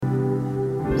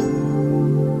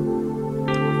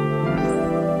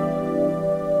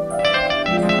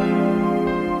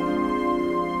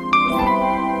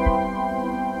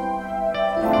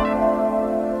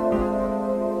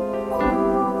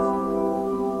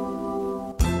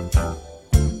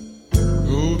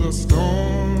the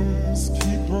storms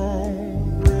keep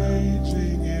on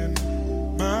raging in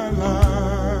my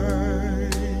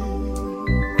life,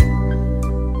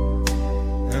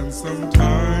 and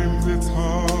sometimes it's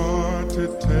hard to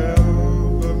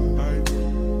tell the night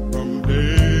from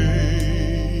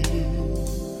day.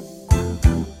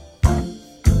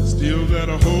 Still, that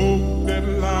hope that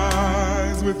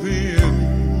lies within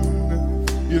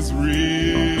is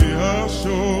reassured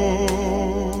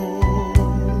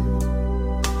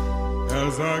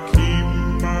as I keep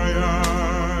my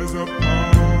eyes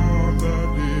upon the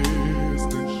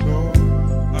distant shore.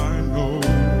 I know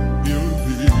He'll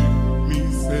lead me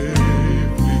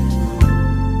safely to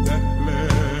that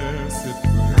blessed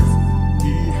place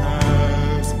He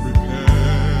has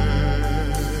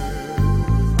prepared.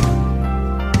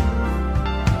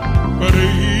 But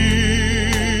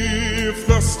if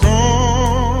the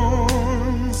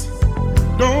storms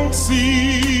don't cease,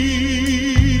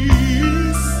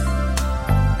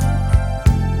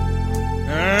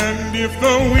 and if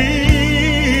the winds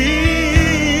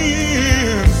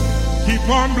keep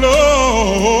on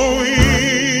blowing,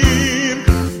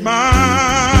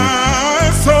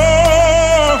 my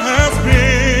soul has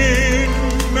been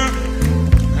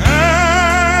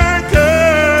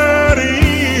anchored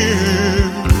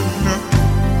in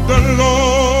the Lord.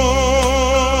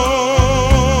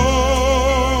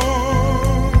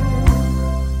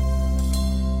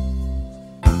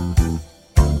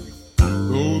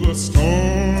 Though the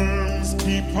storms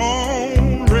keep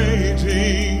on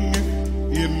raging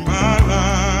in my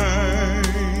life,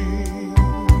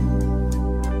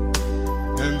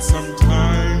 and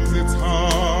sometimes it's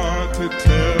hard to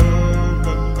tell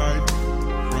the night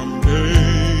from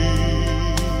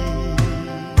day,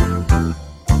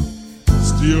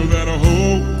 still that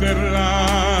hope that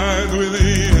lies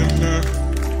within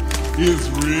is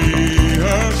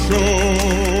reassured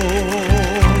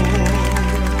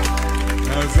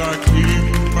as I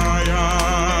keep my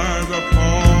eyes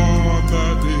upon the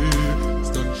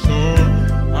distant shore.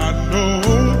 I know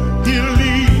He'll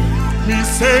lead me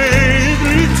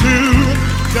safely to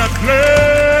that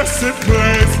blessed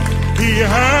place He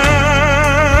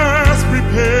has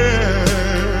prepared.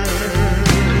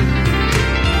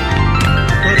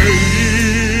 But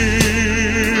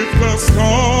if the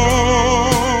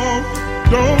storm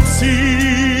don't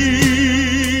cease,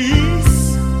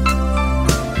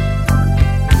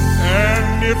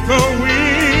 and if the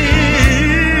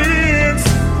winds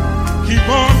keep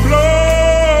on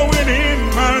blowing in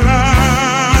my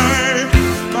life,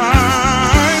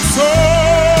 my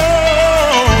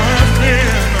soul has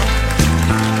been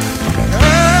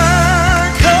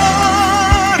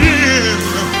anchored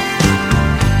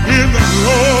in the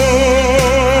Lord.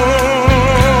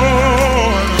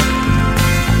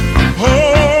 Oh,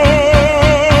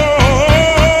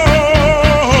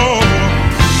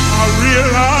 I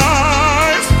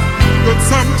realize that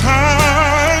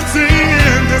sometimes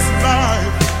in this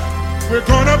life we're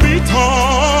gonna be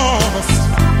tossed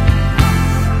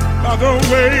by the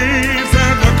waves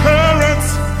and the currents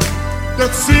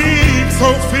that seem so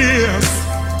fierce.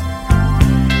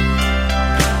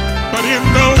 But in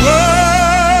the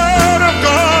Word of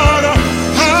God,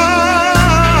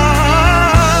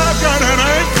 I've got an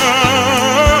anchor,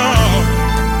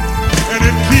 and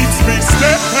it keeps me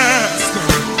steadfast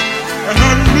and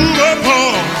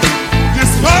unmovable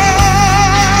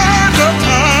despite the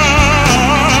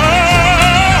time.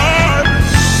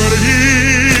 But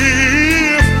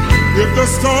if the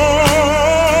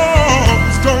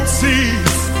storms don't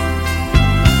cease,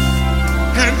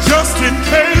 and just in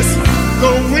case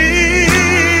the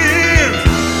winds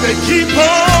they keep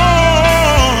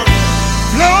on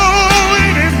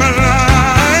blowing in my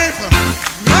life,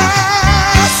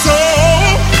 my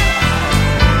soul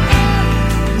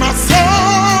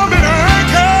been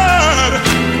anchored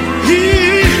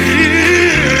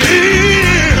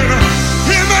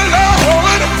in the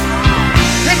Lord,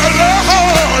 in the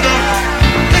Lord,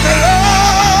 in the Lord.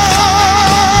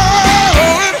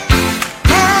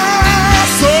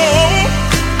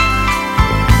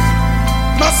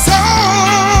 My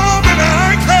soul been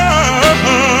anchored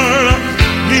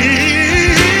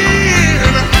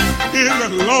in the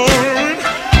Lord.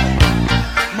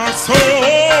 My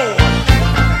soul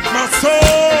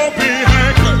be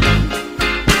anchored.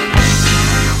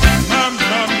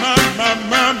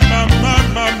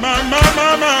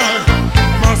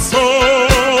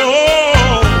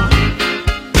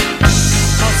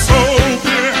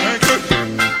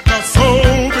 My soul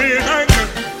be anchored.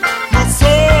 My soul be anchored. My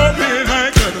soul be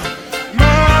anchored.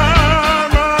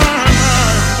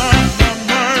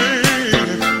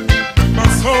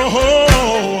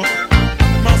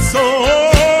 My soul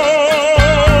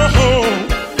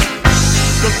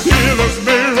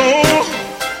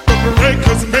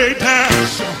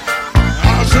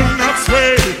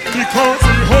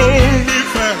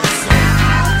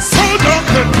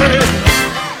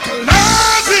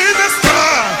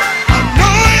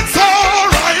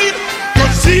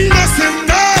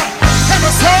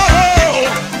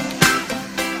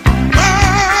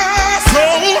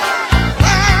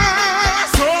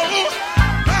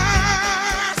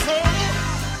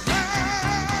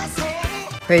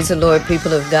Praise the Lord,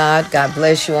 people of God. God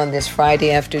bless you on this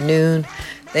Friday afternoon.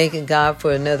 Thanking God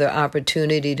for another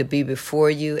opportunity to be before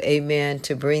you. Amen.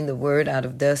 To bring the word out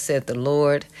of thus saith the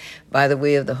Lord by the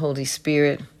way of the Holy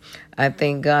Spirit. I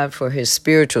thank God for his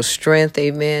spiritual strength.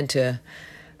 Amen. To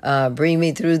bring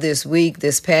me through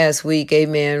this past week.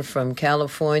 Amen. From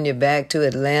California back to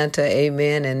Atlanta.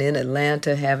 Amen. And in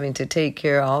Atlanta, having to take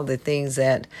care of all the things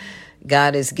that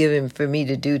God has given for me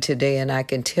to do today. And I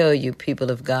can tell you, people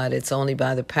of God, it's only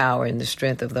by the power and the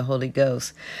strength of the Holy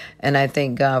Ghost. And I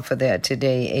thank God for that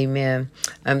today. Amen.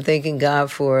 I'm thanking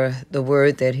God for the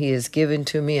word that he has given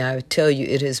to me. I tell you,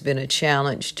 it has been a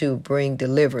challenge to bring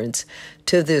deliverance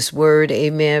to this word.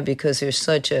 Amen. Because there's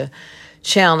such a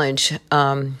challenge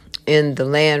in the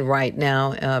land right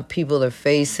now. People are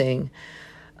facing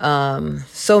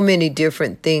so many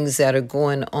different things that are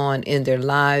going on in their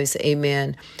lives.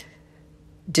 Amen.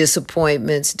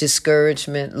 Disappointments,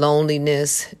 discouragement,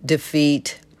 loneliness,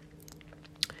 defeat,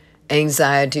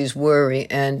 anxieties, worry,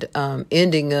 and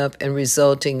ending up and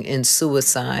resulting in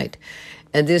suicide.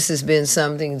 And this has been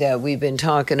something that we've been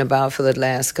talking about for the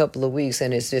last couple of weeks,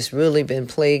 and it's just really been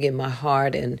plaguing my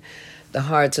heart and the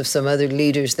hearts of some other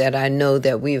leaders that I know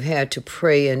that we've had to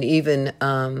pray. And even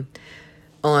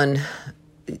on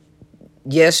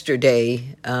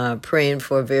yesterday, praying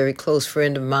for a very close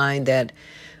friend of mine that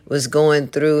was going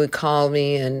through and called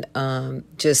me and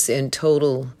just in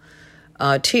total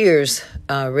tears,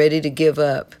 ready to give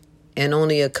up. And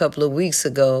only a couple of weeks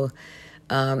ago,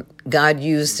 God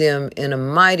used him in a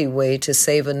mighty way to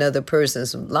save another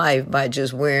person's life by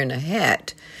just wearing a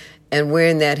hat. And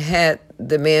wearing that hat,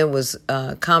 the man was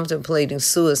contemplating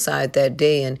suicide that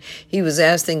day. And he was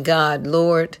asking God,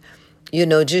 Lord,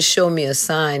 just show me a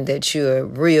sign that you're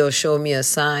real. Show me a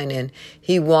sign. And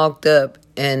he walked up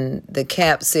and the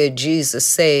cap said, Jesus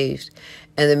saved.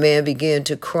 And the man began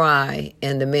to cry.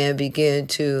 And the man began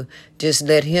to just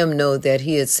let him know that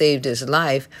he had saved his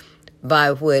life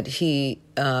by what he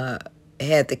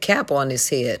had the cap on his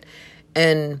head.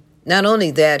 And not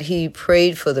only that, he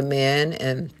prayed for the man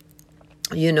and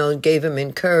gave him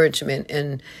encouragement.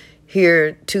 And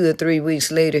here, 2 or 3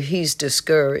 weeks later, he's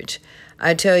discouraged.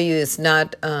 I tell you, it's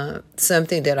not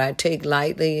something that I take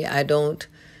lightly. I don't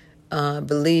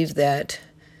believe that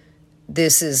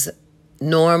this is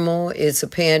normal. It's a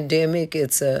pandemic.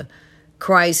 It's a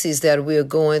crisis that we're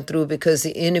going through because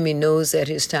the enemy knows that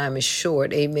his time is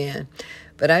short. Amen.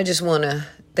 But I just want to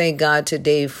thank God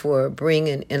today for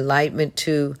bringing enlightenment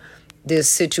to this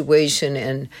situation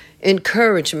and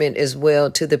encouragement as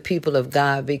well to the people of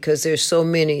God, because there's so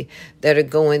many that are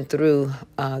going through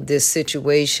this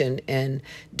situation and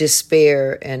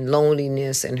despair and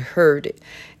loneliness and hurt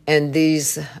and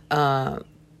these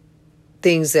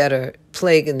things that are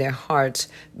plaguing their hearts,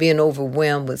 being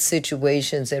overwhelmed with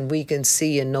situations, and we can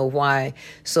see and know why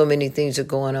so many things are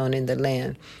going on in the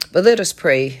land. But let us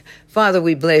pray. Father,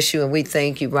 we bless you and we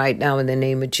thank you right now in the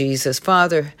name of Jesus.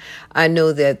 Father, I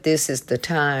know that this is the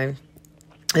time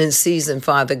and season,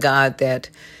 Father God, that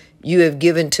you have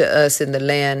given to us in the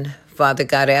land. Father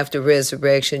God, after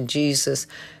resurrection, Jesus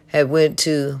had went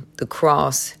to the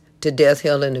cross, to death,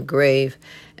 hell, and the grave,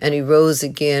 and he rose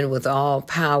again with all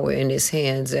power in his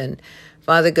hands. And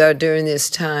Father God, during this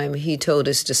time, he told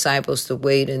his disciples to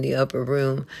wait in the upper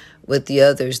room with the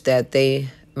others that they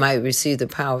might receive the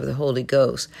power of the Holy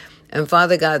Ghost. And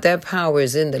Father God, that power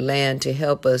is in the land to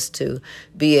help us to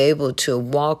be able to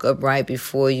walk upright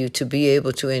before you, to be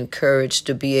able to encourage,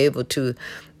 to be able to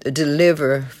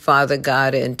deliver, Father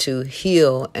God, and to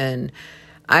heal. And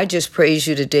I just praise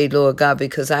you today, Lord God,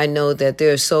 because I know that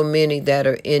there are so many that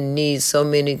are in need, so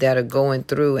many that are going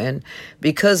through. And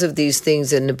because of these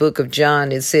things in the book of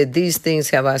John, it said, these things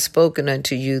have I spoken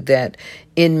unto you, that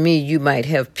in me you might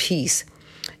have peace.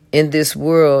 In this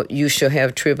world you shall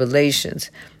have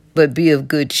tribulations, but be of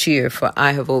good cheer, for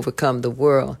I have overcome the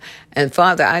world. And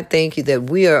Father, I thank you that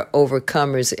we are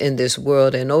overcomers in this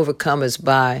world, and overcomers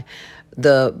by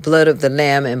the blood of the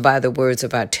Lamb and by the words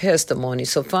of our testimony.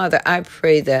 So, Father, I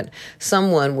pray that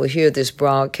someone will hear this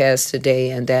broadcast today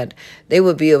and that they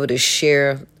will be able to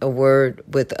share a word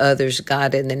with others,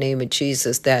 God, in the name of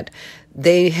Jesus, that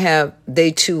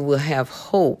they too will have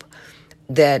hope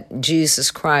that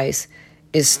Jesus Christ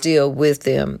is still with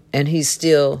them and he's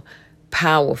still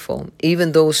powerful.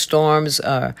 Even though storms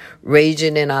are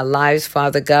raging in our lives,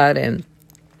 Father God, and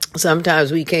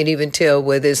sometimes we can't even tell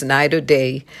whether it's night or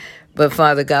day, But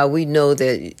Father God, we know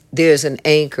that there's an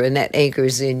anchor, and that anchor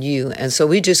is in you. And so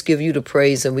we just give you the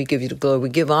praise and we give you the glory. We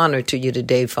give honor to you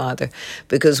today, Father,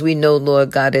 because we know,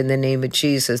 Lord God, in the name of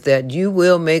Jesus, that you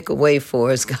will make a way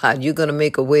for us, God. You're going to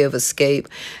make a way of escape,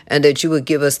 and that you will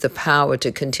give us the power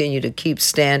to continue to keep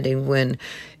standing when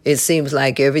it seems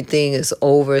like everything is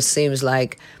over. It seems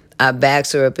like our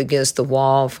backs are up against the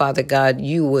wall. Father God,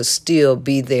 you will still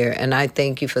be there. And I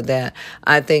thank you for that.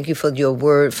 I thank you for your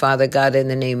word, Father God, in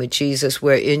the name of Jesus,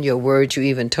 where in your word you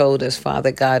even told us,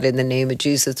 Father God, in the name of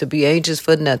Jesus, to be anxious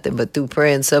for nothing, but through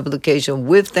prayer and supplication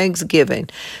with thanksgiving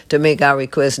to make our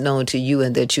requests known to you,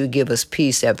 and that you give us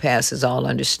peace that passes all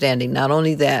understanding. Not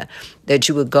only that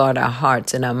you would guard our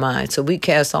hearts and our minds. So we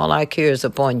cast all our cares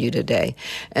upon you today.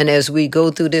 And as we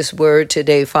go through this word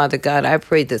today, Father God, I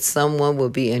pray that someone will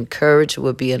be encouraged,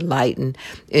 will be enlightened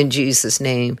in Jesus'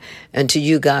 name. And to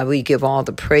you, God, we give all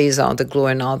the praise, all the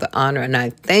glory, and all the honor. And I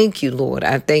thank you, Lord.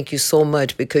 I thank you so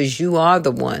much, because you are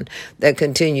the one that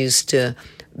continues to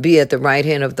be at the right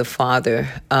hand of the Father,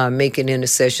 making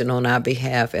intercession on our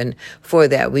behalf. And for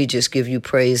that, we just give you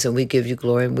praise, and we give you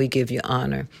glory, and we give you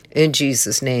honor in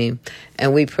Jesus' name.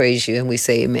 And we praise you, and we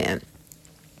say amen.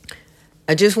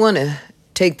 I just want to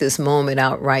take this moment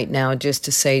out right now just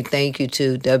to say thank you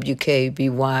to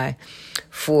WKBY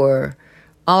for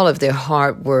all of their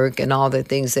hard work and all the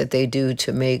things that they do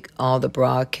to make all the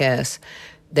broadcasts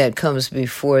that comes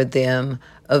before them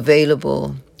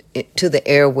available to the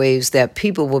airwaves, that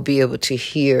people will be able to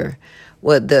hear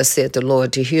what thus said the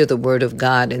Lord, to hear the word of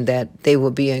God, and that they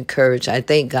will be encouraged. I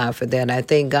thank God for that. I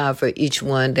thank God for each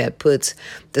one that puts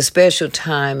the special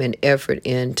time and effort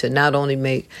in to not only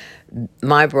make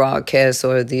my broadcast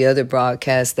or the other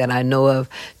broadcasts that I know of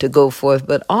to go forth,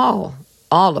 but all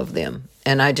of them.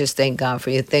 And I just thank God for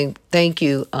you. Thank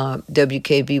you,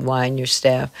 WKBY and your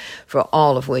staff, for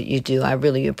all of what you do. I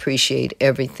really appreciate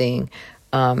everything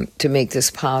to make this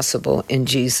possible in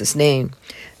Jesus' name.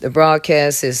 The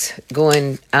broadcast is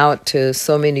going out to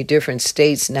so many different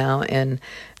states now, and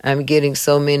I'm getting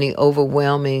so many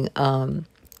overwhelming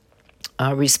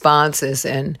responses,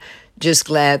 and just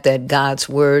glad that God's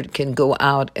word can go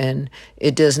out and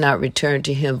it does not return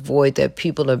to him void, that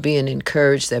people are being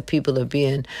encouraged, that people are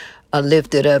being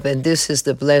lifted up. And this is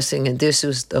the blessing, and this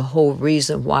is the whole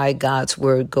reason why God's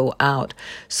word go out,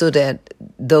 so that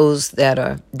those that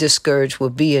are discouraged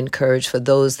will be encouraged, for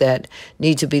those that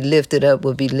need to be lifted up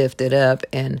will be lifted up.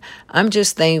 And I'm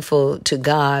just thankful to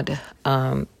God,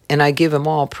 and I give him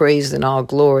all praise and all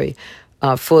glory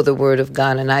for the word of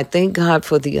God. And I thank God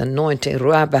for the anointing.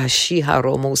 Rabba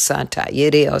Shiharo Mosata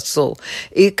Yereoso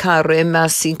Ikarema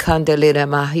Sinkandelera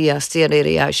Mahia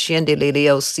Serea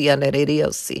Shendeleo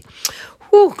Sianereosi.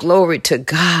 Oh, glory to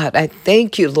God. I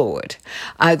thank you, Lord.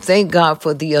 I thank God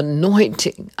for the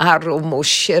anointing. I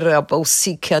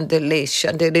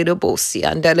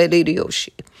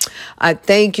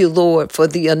thank you, Lord, for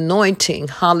the anointing.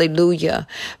 Hallelujah.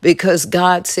 Because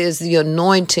God says the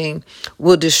anointing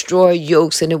will destroy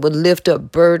yokes, and it will lift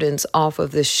up burdens off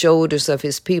of the shoulders of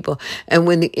his people. And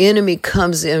when the enemy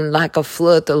comes in like a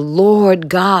flood, the Lord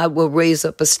God will raise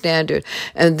up a standard.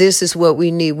 And this is what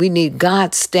we need. We need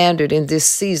God's standard in this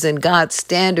season, God's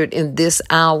standard in this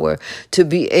hour, to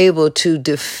be able to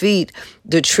defeat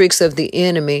the tricks of the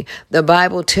enemy. The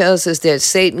Bible tells us that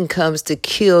Satan comes to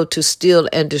kill, to steal,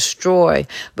 and destroy.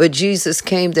 But Jesus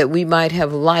came that we might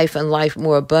have life, and life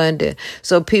more abundant.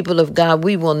 So people of God,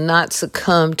 we will not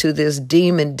succumb to this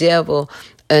demon, devil,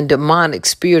 and demonic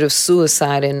spirit of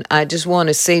suicide. And I just want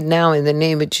to say now, in the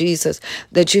name of Jesus,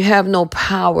 that you have no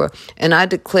power. And I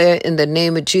declare in the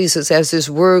name of Jesus, as this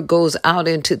word goes out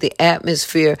into the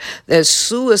atmosphere, that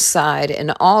suicide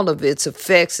and all of its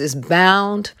effects is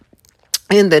bound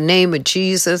in the name of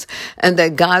Jesus, and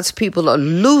that God's people are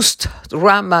loosed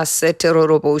from the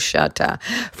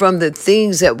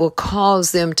things that will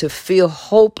cause them to feel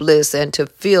hopeless and to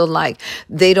feel like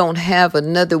they don't have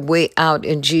another way out,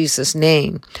 in Jesus'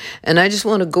 name. And I just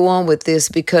want to go on with this,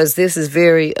 because this is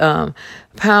very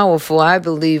powerful, I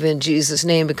believe, in Jesus'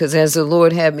 name, because as the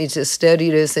Lord had me to study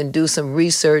this and do some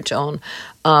research on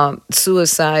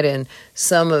suicide and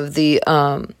some of the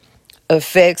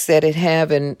effects that it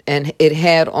have and it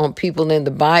had on people in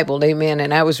the Bible. Amen.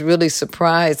 And I was really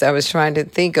surprised. I was trying to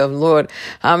think of, Lord,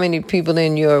 how many people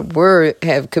in your word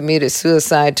have committed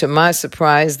suicide? To my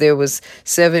surprise, there was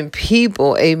 7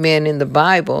 people, amen, in the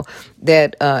Bible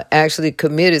that actually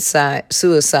committed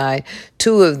suicide.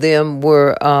 2 of them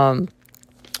were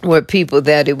people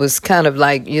that it was kind of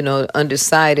like,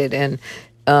 undecided, and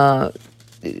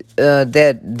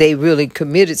that they really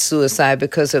committed suicide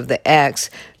because of the acts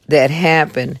that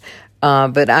happened.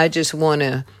 But I just want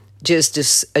to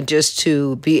just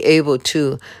to be able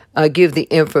to give the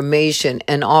information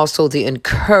and also the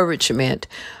encouragement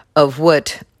of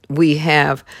what we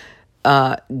have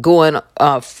going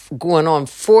on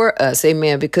for us.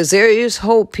 Amen. Because there is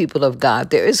hope, people of God.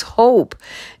 There is hope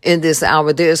in this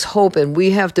hour. There is hope, and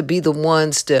we have to be the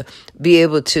ones to be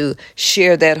able to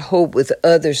share that hope with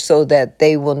others so that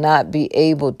they will not be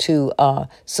able to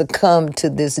succumb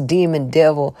to this demon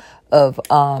devil of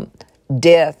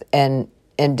death and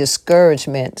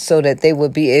discouragement, so that they will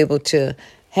be able to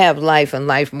have life and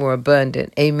life more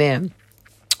abundant. Amen.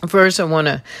 First, I want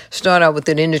to start out with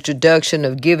an introduction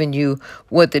of giving you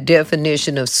what the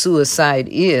definition of suicide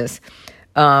is.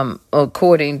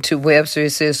 According to Webster,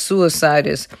 it says suicide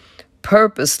is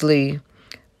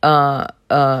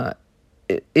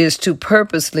to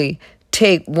purposely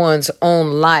take one's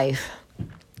own life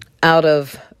out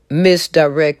of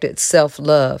misdirected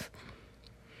self-love.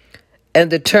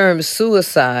 And the term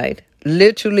suicide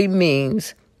literally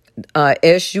means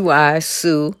S-U-I,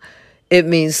 sue. It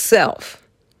means self.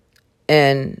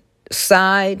 And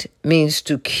side means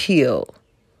to kill.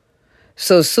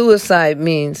 So suicide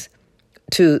means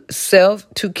to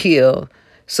kill.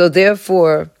 So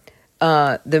therefore,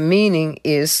 the meaning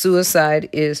is suicide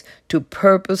is to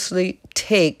purposely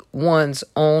take one's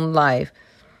own life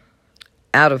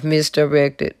out of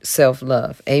misdirected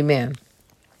self-love. Amen.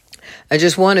 I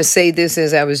just want to say this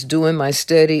as I was doing my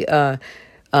study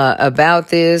about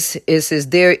this. It says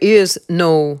there is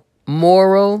no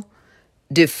moral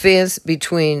defense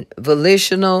between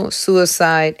volitional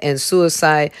suicide and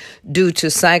suicide due to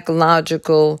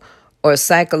psychological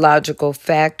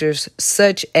factors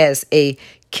such as a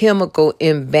chemical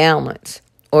imbalance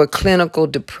or clinical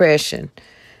depression,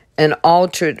 an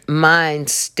altered mind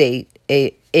state,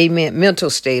 mental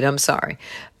state. A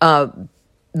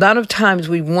lot of times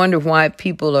we wonder why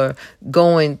people are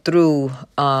going through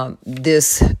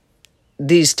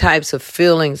these types of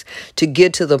feelings to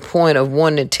get to the point of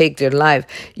wanting to take their life.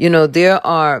 You know, there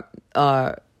are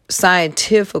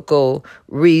scientific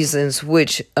reasons,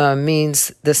 which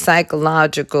means the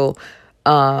psychological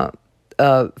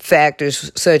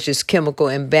factors such as chemical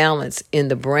imbalance in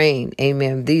the brain.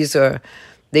 Amen. These are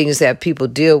things that people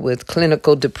deal with,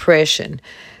 clinical depression.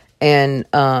 And,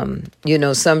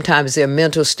 sometimes their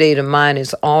mental state of mind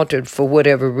is altered for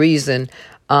whatever reason,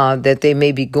 that they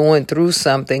may be going through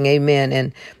something. Amen.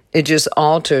 And it just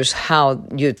alters how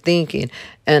you're thinking.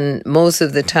 And most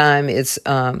of the time it's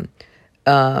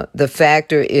the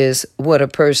factor is what a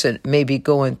person may be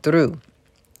going through.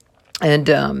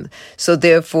 And so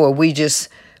therefore we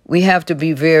have to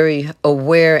be very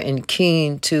aware and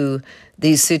keen to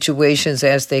these situations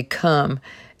as they come.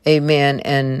 Amen.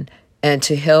 And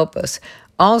to help us.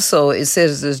 Also, it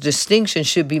says the distinction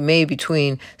should be made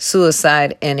between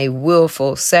suicide and a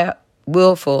willful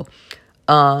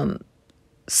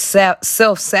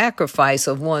self-sacrifice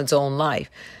of one's own life.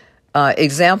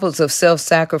 Examples of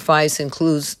self-sacrifice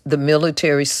includes the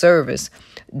military service,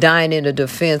 dying in the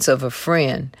defense of a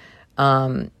friend.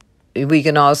 We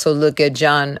can also look at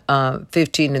John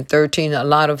 15 and 13. A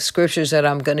lot of scriptures that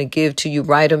I'm going to give to you,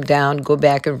 write them down, go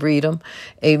back and read them.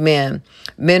 Amen.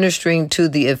 Ministering to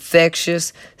the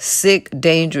infectious, sick,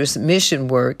 dangerous mission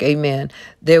work. Amen.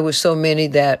 There were so many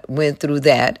that went through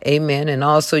that. Amen. And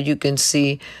also you can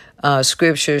see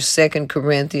scriptures, 2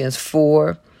 Corinthians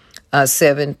 4,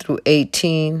 7 through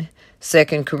 18,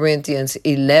 2 Corinthians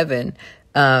 11,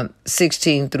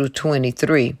 16 through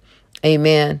 23.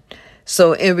 Amen.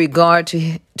 So in regard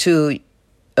to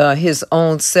his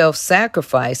own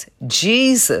self-sacrifice,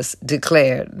 Jesus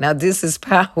declared, now this is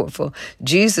powerful,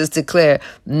 Jesus declared,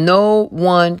 "No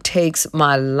one takes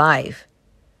my life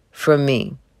from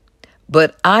me,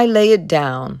 but I lay it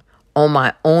down on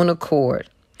my own accord,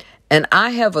 and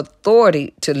I have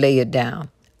authority to lay it down.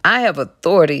 I have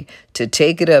authority to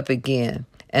take it up again,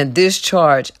 and this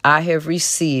charge I have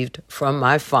received from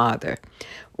my Father."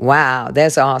 Wow,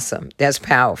 that's awesome. That's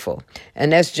powerful.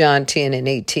 And that's John 10 and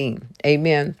 18.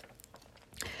 Amen.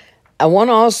 I want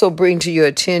to also bring to your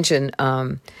attention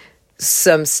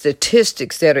some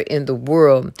statistics that are in the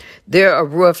world. There are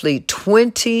roughly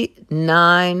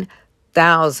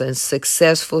 29,000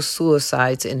 successful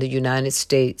suicides in the United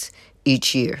States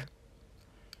each year,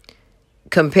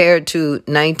 compared to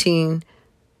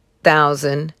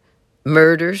 19,000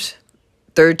 murders,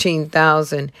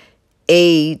 13,000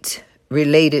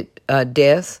 AIDS-related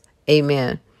deaths.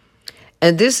 Amen.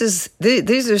 And these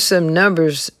are some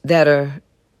numbers that are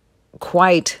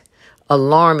quite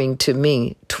alarming to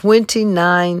me.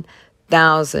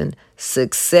 29,000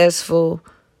 successful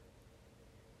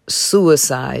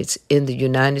suicides in the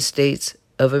United States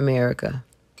of America.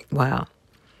 Wow.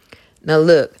 Now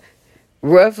look,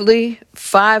 roughly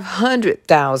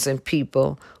 500,000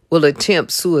 people will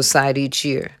attempt suicide each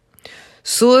year.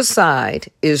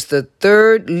 Suicide is the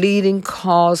third leading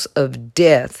cause of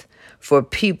death for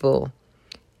people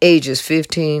ages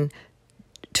 15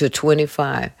 to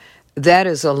 25. That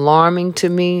is alarming to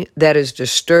me. That is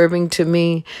disturbing to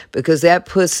me, because that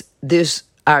puts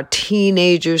our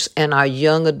teenagers and our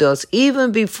young adults,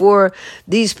 even before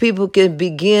these people can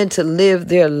begin to live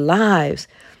their lives.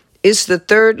 It's the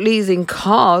third leading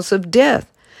cause of death.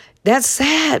 That's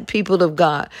sad, people of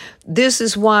God. This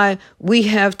is why we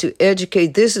have to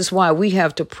educate. This is why we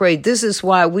have to pray. This is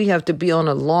why we have to be on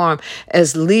alarm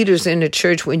as leaders in the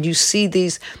church when you see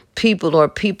these people or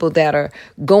people that are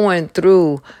going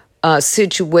through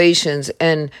situations,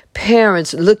 and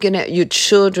parents looking at your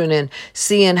children and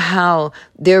seeing how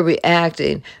they're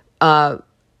reacting.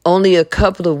 Only a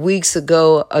couple of weeks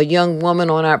ago, a young woman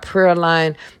on our prayer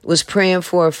line was praying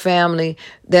for a family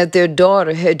that their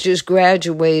daughter had just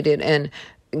graduated and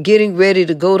getting ready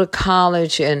to go to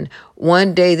college. And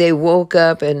one day they woke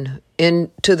up and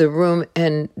into the room,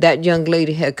 and that young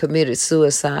lady had committed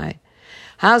suicide.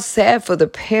 How sad for the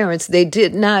parents. They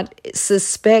did not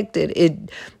suspect it.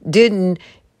 It didn't,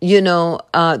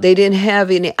 they didn't have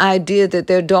any idea that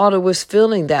their daughter was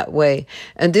feeling that way.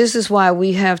 And this is why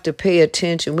we have to pay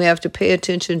attention. We have to pay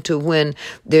attention to when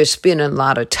they're spending a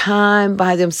lot of time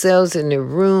by themselves in their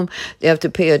room. They have to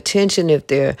pay attention if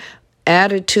their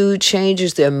attitude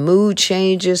changes, their mood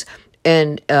changes,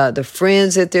 and the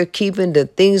friends that they're keeping, the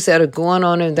things that are going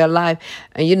on in their life.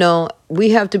 And,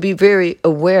 we have to be very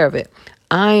aware of it.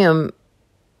 I am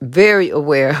very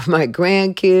aware of my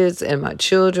grandkids and my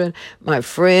children, my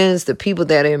friends, the people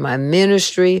that are in my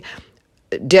ministry.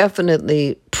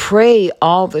 Definitely pray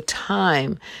all the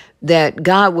time that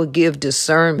God will give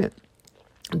discernment.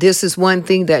 This is one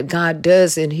thing that God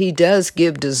does, and He does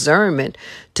give discernment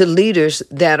to leaders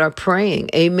that are praying.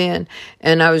 Amen.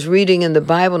 And I was reading in the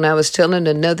Bible, and I was telling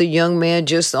another young man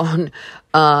just on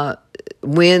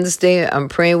Wednesday, I'm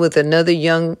praying with another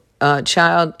young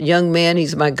man.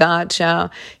 He's my godchild.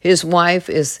 His wife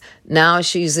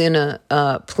she's in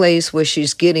a place where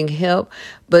she's getting help.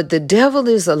 But the devil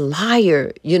is a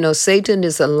liar. Satan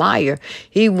is a liar.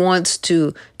 He wants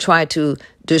to try to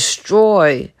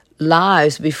destroy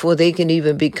lives before they can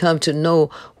even become to know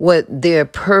what their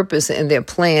purpose and their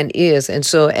plan is. And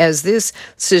so, as this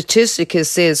statistic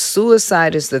has said,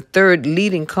 suicide is the third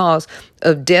leading cause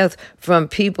of death from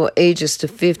people ages to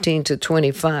 15 to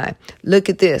 25. Look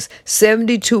at this.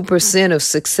 72% of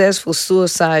successful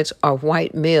suicides are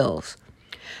white males.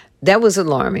 That was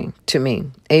alarming to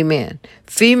me. Amen.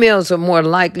 Females are more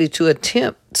likely to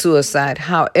attempt suicide.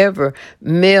 However,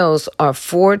 males are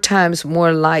 4 times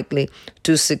more likely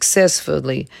to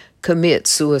successfully commit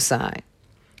suicide.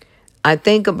 I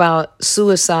think about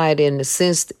suicide in the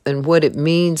sense and what it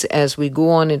means as we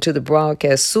go on into the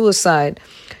broadcast. Suicide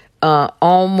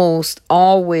almost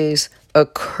always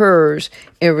occurs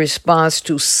in response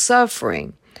to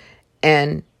suffering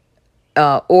and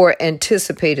or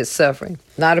anticipated suffering.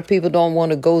 A lot of people don't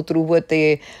want to go through what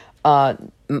they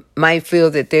might feel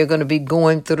that they're going to be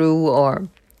going through, or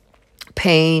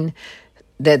pain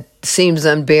that seems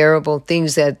unbearable,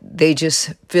 things that they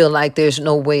just feel like there's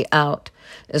no way out.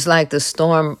 It's like the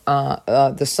songwriter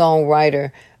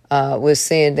was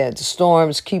saying that the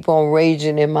storms keep on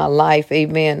raging in my life,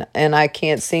 amen, and I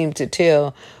can't seem to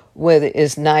tell whether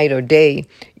it's night or day.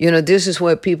 This is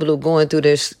what people are going through.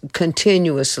 They're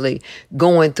continuously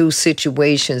going through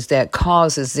situations that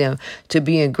causes them to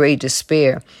be in great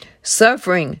despair.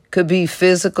 Suffering could be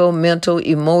physical, mental,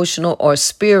 emotional, or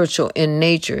spiritual in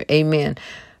nature. Amen.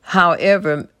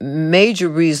 However, major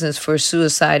reasons for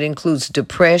suicide includes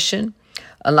depression.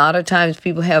 A lot of times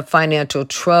people have financial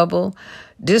trouble,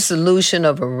 dissolution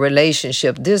of a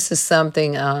relationship. This is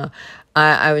something I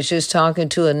was just talking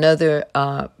to another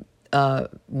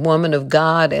woman of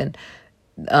God, and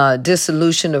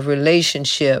dissolution of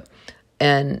relationship,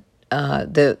 and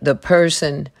the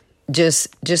person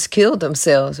just killed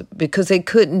themselves because they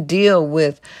couldn't deal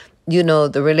with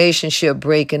the relationship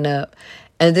breaking up.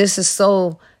 And this is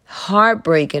so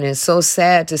heartbreaking and so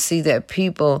sad to see that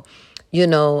people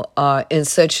are in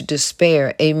such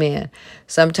despair. Amen.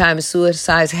 Sometimes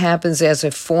suicide happens as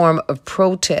a form of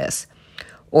protest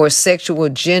or sexual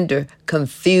gender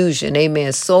confusion.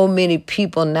 Amen. So many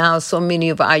people now, so many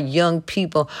of our young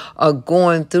people are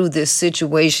going through this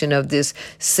situation of this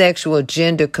sexual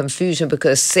gender confusion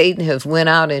because Satan has went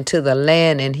out into the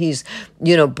land and he's,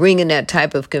 bringing that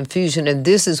type of confusion. And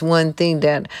this is one thing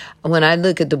that when I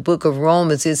look at the book of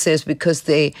Romans, it says because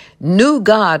they knew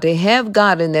God, they have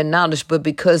God in their knowledge, but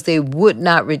because they would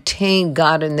not retain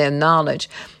God in their knowledge,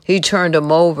 he turned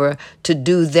them over to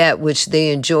do that which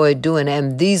they enjoy doing.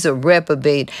 And these are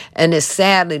reprobate. And it's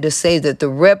sadly to say that the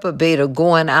reprobate are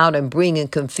going out and bringing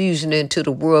confusion into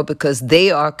the world because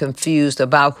they are confused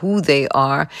about who they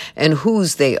are and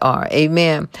whose they are.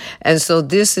 Amen. And so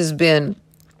this has been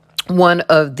one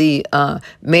of the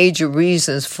major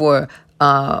reasons for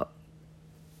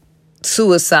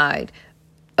suicide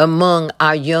among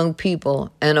our young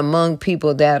people and among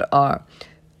people that are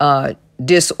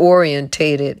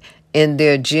disorientated in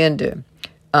their gender.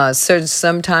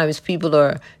 Sometimes people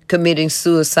are committing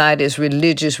suicide as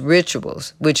religious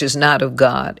rituals, which is not of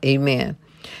God. Amen.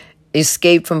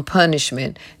 Escape from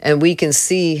punishment. And we can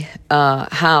see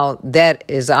how that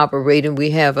is operating.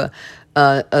 We have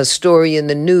a story in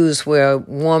the news where a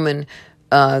woman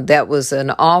that was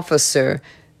an officer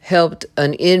helped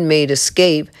an inmate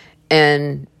escape.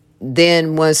 And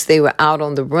then once they were out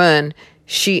on the run,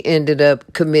 she ended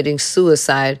up committing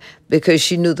suicide because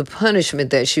she knew the punishment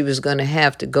that she was going to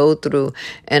have to go through.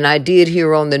 And I did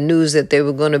hear on the news that they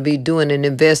were going to be doing an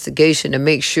investigation to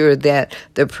make sure that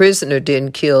the prisoner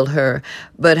didn't kill her.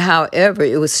 But however,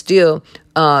 it was still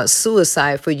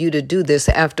suicide for you to do this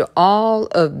after all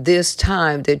of this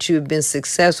time that you've been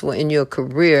successful in your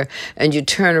career, and you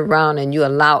turn around and you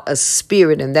allow a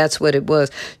spirit, and that's what it was,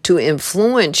 to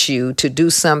influence you to do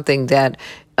something that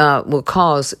will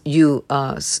cause you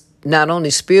not only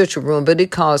spiritual ruin, but it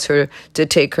caused her to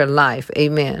take her life.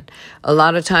 Amen. A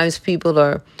lot of times people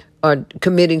are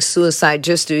committing suicide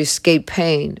just to escape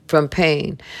pain.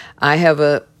 I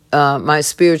have my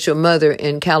spiritual mother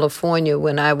in California.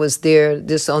 When I was there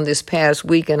this past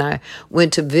week and I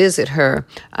went to visit her,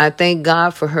 I thank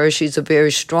God for her. She's a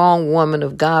very strong woman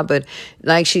of God, but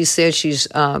like she said, she's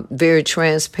very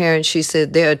transparent. She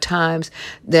said there are times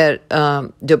that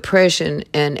depression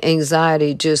and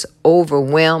anxiety just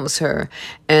overwhelms her,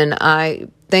 and I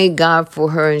thank God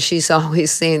for her. And she's always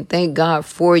saying, thank God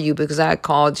for you, because I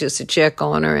called just to check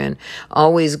on her and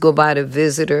always go by to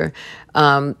visit her.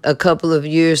 A couple of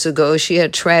years ago, she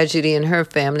had tragedy in her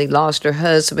family, lost her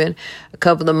husband. A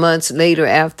couple of months later,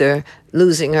 after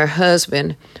losing her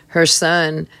husband, her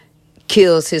son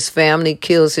kills his family,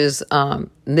 kills his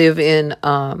live-in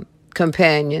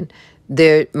companion,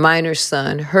 their minor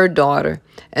son, her daughter,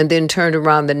 and then turned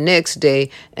around the next day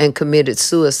and committed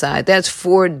suicide. That's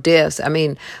 4 deaths. I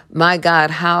mean, my God,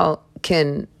 how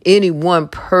can any one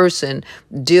person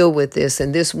deal with this?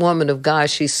 And this woman of God,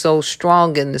 she's so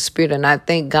strong in the spirit, and I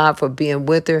thank God for being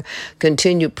with her.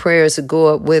 Continued prayers to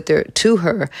go up with her, to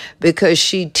her, because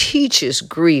she teaches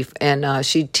grief, and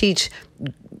she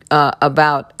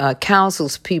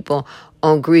counsels people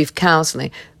on grief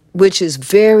counseling, which is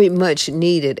very much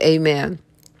needed. Amen.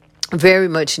 Very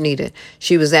much needed.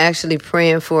 She was actually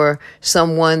praying for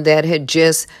someone that had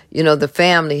just, the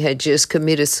family had just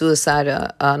committed suicide,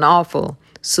 an awful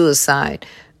suicide.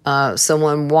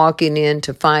 Someone walking in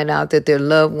to find out that their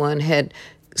loved one had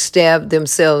stabbed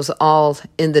themselves all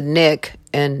in the neck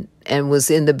and was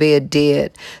in the bed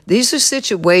dead. These are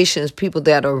situations, people,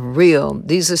 that are real.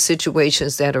 These are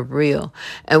situations that are real.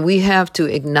 And we have to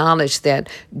acknowledge that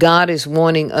God is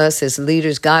wanting us as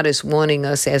leaders, God is wanting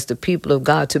us as the people of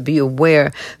God to be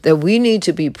aware that we need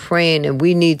to be praying, and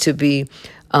we need to be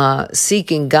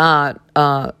seeking God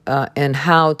and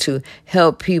how to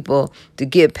help people to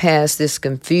get past this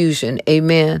confusion.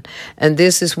 Amen. And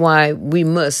this is why we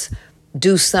must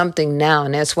do something now.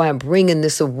 And that's why I'm bringing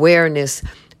this awareness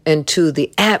into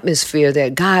the atmosphere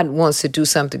that God wants to do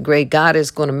something great. God is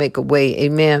going to make a way.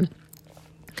 Amen.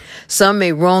 Some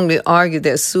may wrongly argue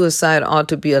that suicide ought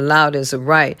to be allowed as a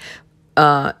right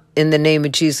in the name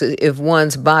of Jesus if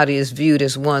one's body is viewed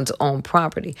as one's own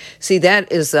property. See,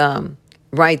 that is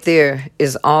right there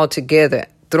is altogether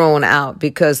thrown out,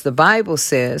 because the Bible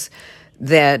says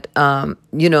that,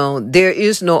 there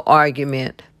is no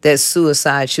argument that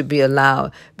suicide should be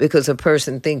allowed because a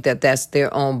person think that that's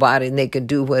their own body and they can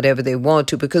do whatever they want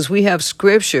to, because we have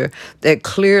scripture that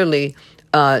clearly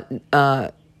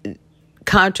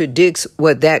contradicts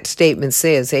what that statement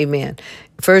says. Amen.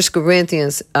 1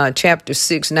 Corinthians chapter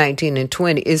 6, 19 and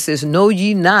 20, it says, know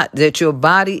ye not that your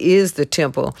body is the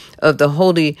temple of the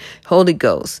Holy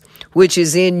Ghost, which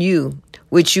is in you,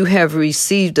 which you have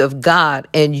received of God,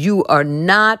 and you are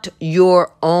not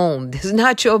your own. This is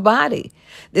not your body.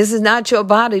 This is not your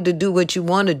body to do what you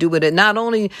want to do with it. Not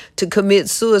only to commit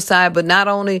suicide, but not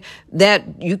only that,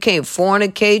 you can't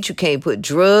fornicate, you can't put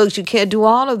drugs, you can't do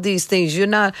all of these things. You're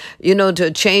not,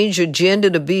 to change your gender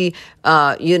to be,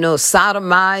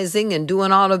 sodomizing and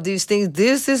doing all of these things.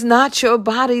 This is not your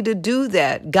body to do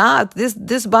that. God,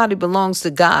 this body belongs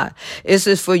to God. It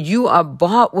says, for you are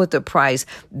bought with a price.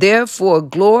 Therefore,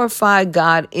 glorify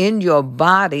God in your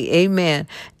body, amen,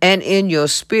 and in your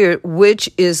spirit, which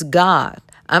is God.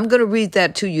 I'm going to read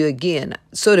that to you again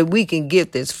so that we can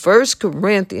get this. 1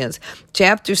 Corinthians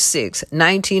chapter 6,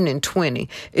 19 and 20.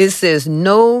 It says,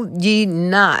 know ye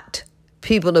not,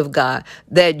 people of God,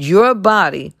 that your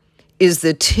body is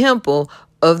the temple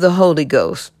of the Holy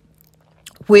Ghost,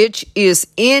 which is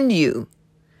in you,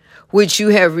 which you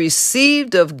have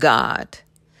received of God.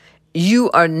 You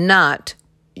are not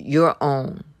your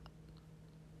own.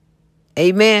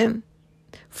 Amen.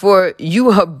 For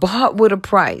you are bought with a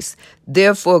price.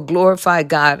 Therefore, glorify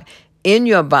God in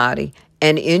your body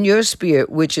and in your spirit,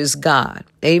 which is God.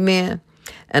 Amen.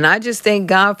 And I just thank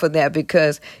God for that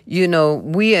because,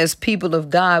 we as people of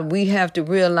God, we have to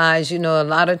realize, a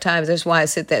lot of times, that's why I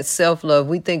said that self-love.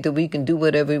 We think that we can do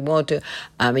whatever we want to.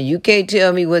 I mean, you can't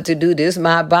tell me what to do. This is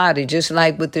my body. Just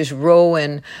like with this Roe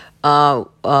and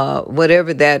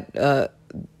whatever that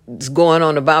is going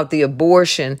on about the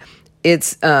abortion,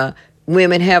 it's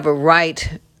women have a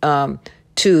right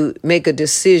to make a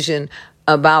decision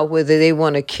about whether they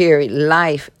want to carry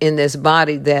life in this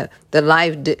body, that the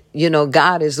life,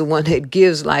 God is the one that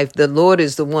gives life. The Lord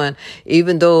is the one,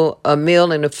 even though a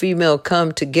male and a female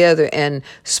come together and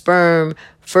sperm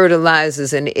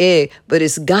fertilizes an egg, but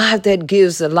it's God that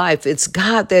gives the life. It's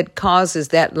God that causes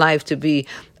that life to be,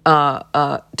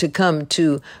 to come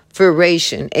to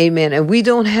fruition. Amen. And we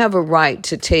don't have a right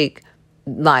to take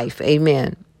life.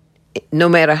 Amen. No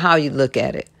matter how you look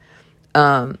at it.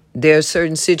 There are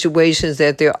certain situations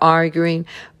that they're arguing,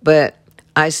 but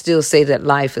I still say that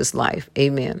life is life.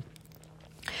 Amen.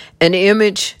 An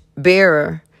image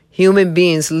bearer, human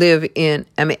beings live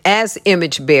as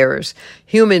image bearers,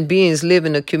 human beings live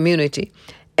in a community.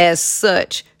 As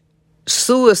such,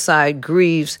 suicide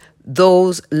grieves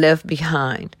those left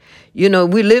behind.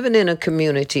 We're living in a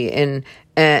community and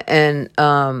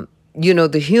the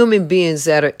human beings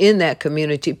that are in that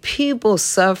community, people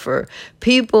suffer.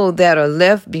 People that are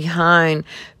left behind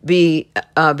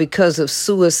because of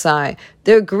suicide,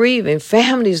 they're grieving.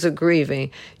 Families are grieving.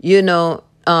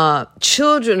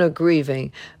 Children are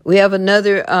grieving. We have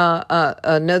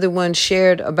another one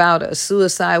shared about a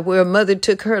suicide where a mother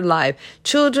took her life.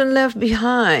 Children left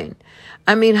behind.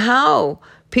 I mean, how,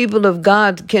 people of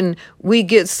God, can we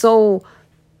get so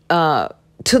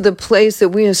to the place that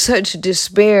we're in such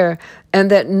despair and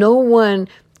that no one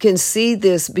can see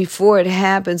this before it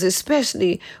happens,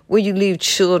 especially when you leave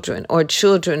children or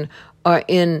children are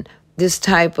in this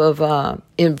type of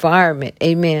environment.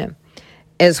 Amen.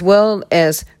 As well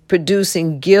as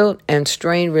producing guilt and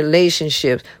strained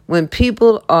relationships. When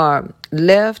people are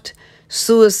left,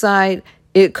 suicide,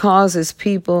 it causes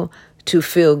people to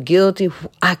feel guilty.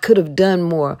 I could have done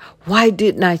more. Why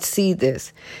didn't I see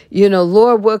this?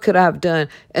 Lord, what could I have done?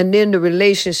 And then the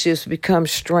relationships become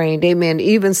strained. Amen.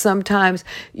 Even sometimes,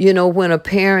 when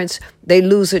they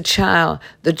lose a child,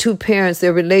 the two parents,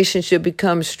 their relationship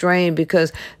becomes strained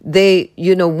because they,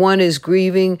 one is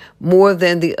grieving more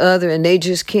than the other and they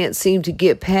just can't seem to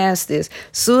get past this.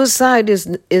 Suicide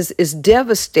is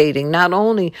devastating, not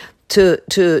only to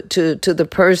the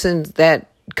person that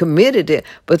committed it,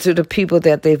 but to the people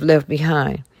that they've left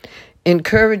behind.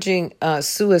 Encouraging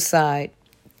suicide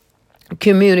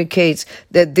communicates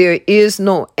that there is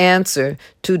no answer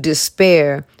to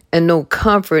despair and no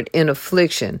comfort in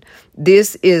affliction.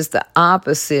 This is the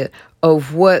opposite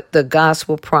of what the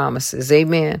gospel promises.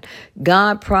 Amen.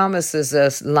 God promises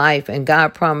us life, and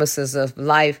God promises us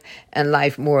life and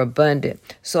life more abundant.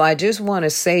 So I just want to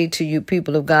say to you,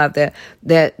 people of God, that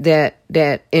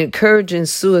encouraging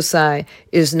suicide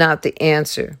is not the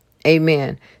answer.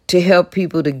 Amen. To help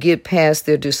people to get past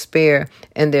their despair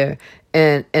and the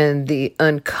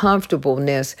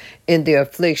uncomfortableness in their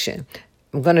affliction.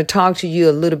 I'm going to talk to you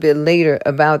a little bit later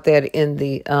about that in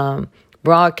the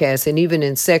broadcast, and even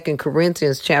in 2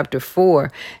 Corinthians chapter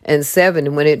 4 and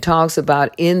 7, when it talks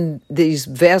about in these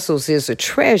vessels is a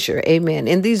treasure. Amen.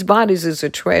 In these bodies is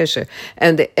a treasure,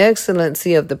 and the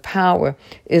excellency of the power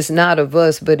is not of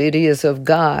us, but it is of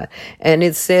God. And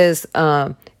it says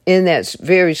in that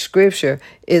very scripture,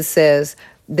 it says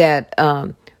that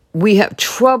we have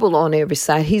trouble on every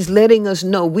side. He's letting us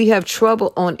know we have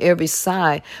trouble on every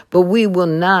side, but we will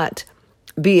not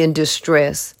be in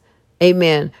distress.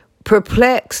 Amen.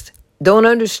 Perplexed. Don't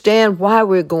understand why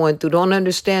we're going through. Don't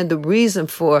understand the reason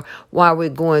for why we're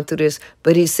going through this.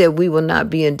 But he said we will not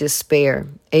be in despair.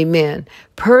 Amen.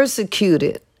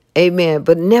 Persecuted. Amen.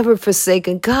 But never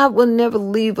forsaken. God will never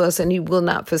leave us, and he will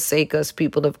not forsake us,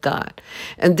 people of God.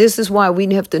 And this is why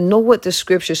we have to know what the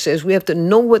scripture says. We have to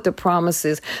know what the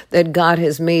promises that God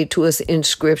has made to us in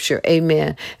scripture.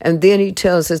 Amen. And then he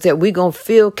tells us that we're going to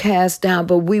feel cast down,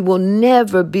 but we will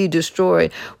never be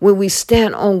destroyed when we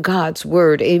stand on God's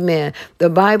word. Amen. The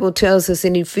Bible tells us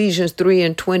in Ephesians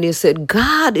 3:20, it said,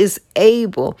 God is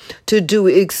able to do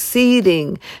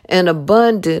exceeding and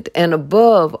abundant and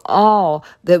above all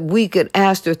that we could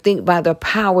ask or think by the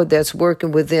power that's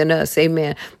working within us.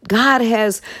 Amen. God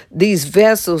has these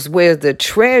vessels where the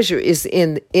treasure is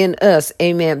in us.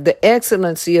 Amen. The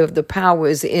excellency of the power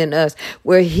is in us,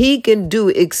 where he can do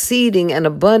exceeding and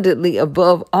abundantly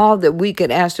above all that we could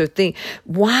ask or think.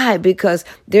 Why? Because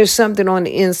there's something on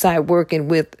the inside working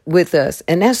with us.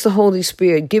 And that's the Holy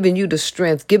Spirit giving you the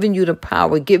strength, giving you the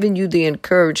power, giving you the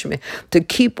encouragement to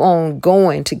keep on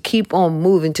going, to keep on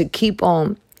moving, to keep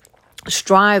on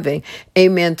striving,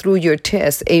 amen, through your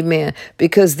tests, amen,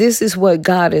 because this is what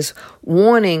God is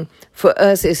wanting for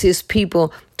us as his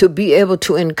people, to be able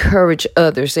to encourage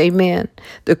others, amen.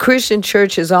 The Christian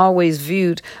church has always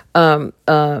viewed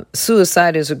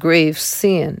suicide as a grave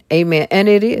sin, amen, and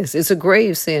it is. It's a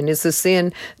grave sin. It's a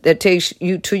sin that takes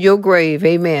you to your grave,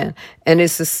 amen, and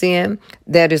it's a sin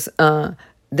that is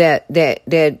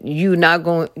that you're not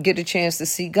going to get a chance to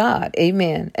see God.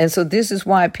 Amen. And so this is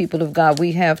why, people of God,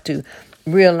 we have to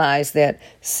realize that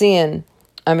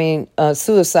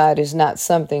suicide is not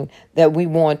something that we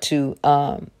want to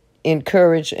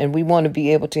encourage, and we want to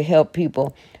be able to help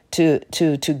people to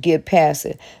get past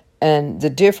it. And the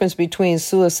difference between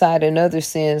suicide and other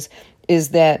sins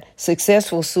is that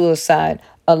successful suicide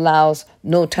allows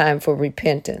no time for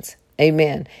repentance.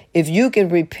 Amen. If you can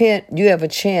repent, you have a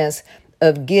chance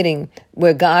of getting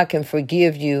where God can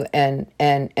forgive you and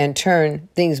turn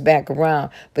things back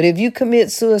around. But if you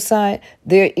commit suicide,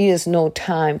 there is no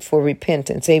time for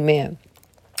repentance. Amen.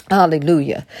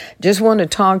 Hallelujah. Just want to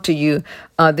talk to you.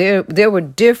 There were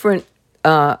different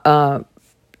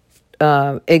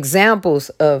examples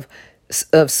of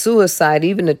suicide,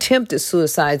 even attempted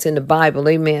suicides in the Bible.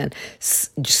 Amen.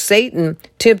 Satan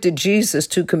tempted Jesus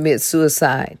to commit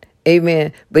suicide.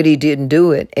 Amen. But he didn't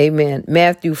do it. Amen.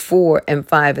 Matthew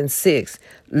 4:5-6.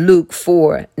 Luke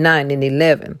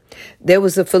 4:9-11. There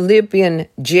was a Philippian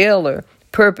jailer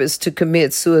purposed to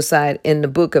commit suicide in the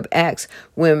book of Acts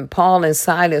when Paul and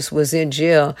Silas was in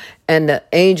jail, and the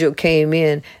angel came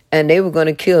in, and they were going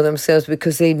to kill themselves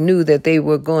because they knew that they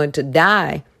were going to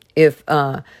die if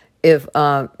the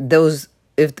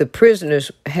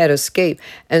prisoners had escaped.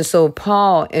 And so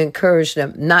Paul encouraged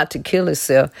them not to kill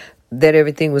himself, that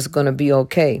everything was going to be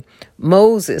okay.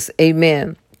 Moses,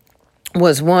 amen,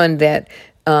 was one that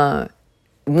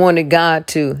wanted God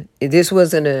to, this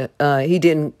wasn't he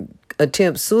didn't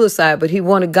attempt suicide, but he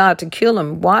wanted God to kill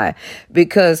him. Why?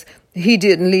 Because he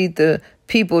didn't lead the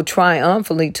people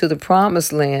triumphantly to the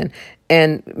promised land.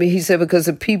 And he said because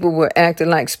the people were acting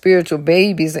like spiritual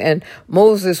babies, and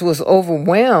Moses was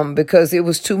overwhelmed because it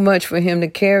was too much for him to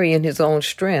carry in his own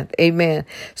strength. Amen.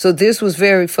 So this was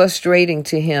very frustrating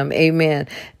to him. Amen.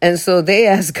 And so they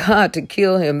asked God to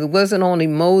kill him. It wasn't only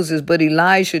Moses, but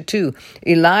Elijah too.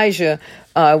 Elijah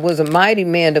was a mighty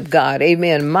man of God.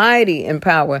 Amen. Mighty in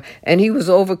power. And he was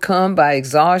overcome by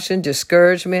exhaustion,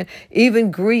 discouragement,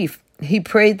 even grief. He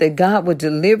prayed that God would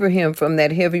deliver him from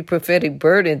that heavy prophetic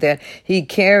burden that he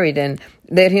carried and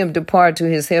let him depart to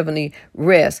his heavenly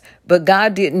rest. But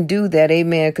God didn't do that,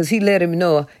 amen, because he let him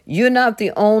know, you're not the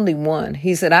only one.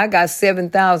 He said, I got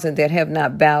 7,000 that have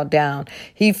not bowed down.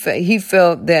 He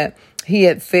felt that he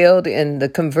had failed in the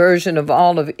conversion of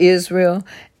all of Israel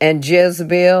and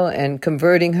Jezebel and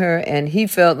converting her, and he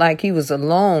felt like he was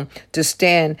alone to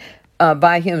stand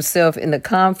by himself in the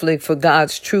conflict for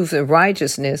God's truth and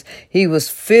righteousness. He was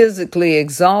physically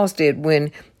exhausted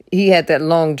when he had that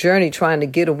long journey trying to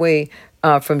get away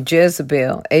from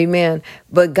Jezebel. Amen.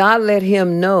 But God let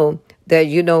him know that,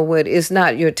 you know what, it's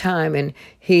not your time. And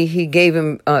he gave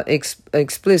him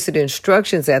explicit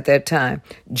instructions at that time.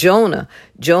 Jonah,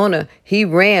 he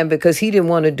ran because he didn't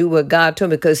want to do what God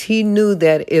told him, because he knew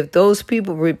that if those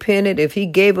people repented, if he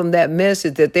gave them that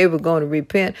message that they were going to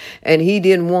repent, and he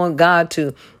didn't want God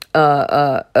to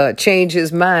change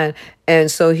his mind. And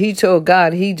so he told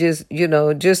God, he just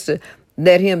to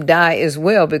let him die as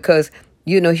well, because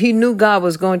he knew God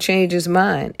was going to change his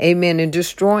mind, amen, in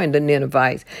destroying the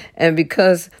Ninevites. And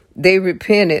because they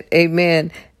repented,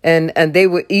 amen, and they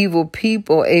were evil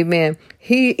people. Amen.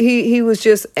 He was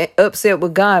just upset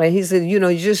with God, and he said,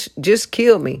 just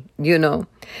kill me,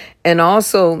 And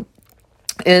also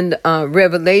in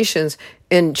Revelations,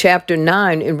 in chapter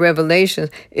 9 in Revelations,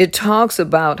 it talks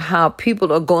about how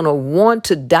people are going to want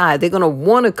to die. They're going to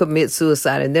want to commit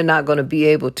suicide, and they're not going to be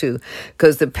able to,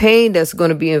 because the pain that's going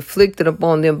to be inflicted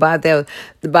upon them by the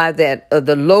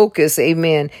locust,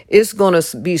 amen, it's going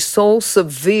to be so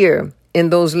severe in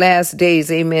those last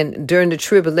days, amen, during the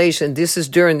tribulation. This is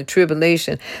during the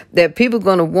tribulation, that people are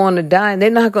going to want to die, and they're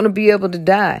not going to be able to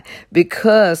die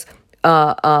because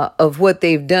of what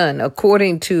they've done.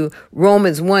 According to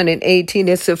Romans 1:18,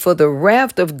 it said, "For the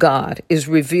wrath of God is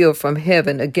revealed from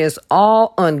heaven against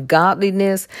all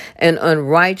ungodliness and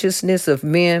unrighteousness of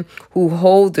men who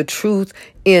hold the truth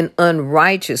in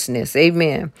unrighteousness."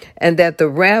 Amen. And that the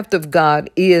wrath of God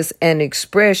is an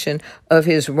expression of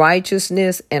his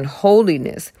righteousness and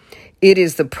holiness. It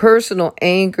is the personal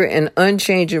anger and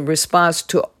unchanging response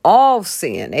to all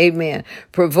sin, amen,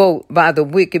 provoked by the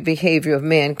wicked behavior of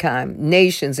mankind,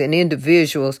 nations, and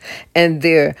individuals, and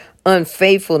their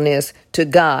unfaithfulness to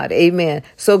God, amen.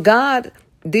 So God,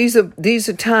 these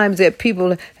are times that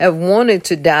people have wanted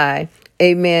to die,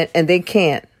 amen, and they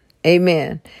can't,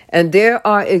 amen. And there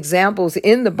are examples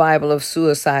in the Bible of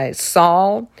suicide.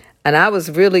 Saul, and I was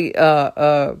really,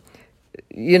 kind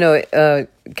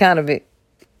of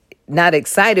not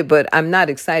excited, but I'm not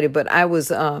excited, but I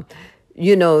was,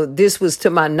 this was to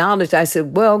my knowledge. I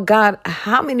said, well, God,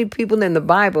 how many people in the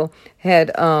Bible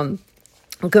had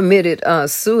committed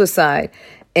suicide?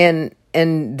 And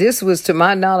this was to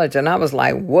my knowledge. And I was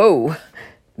like, whoa,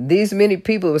 these many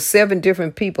people, it was 7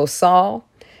 different people. Saul,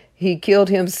 he killed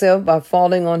himself by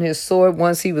falling on his sword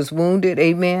once he was wounded.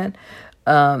 Amen.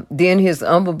 Then his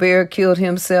armor bearer killed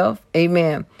himself.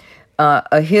 Amen.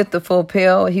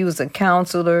 Ahithophel, he was a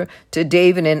counselor to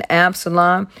David and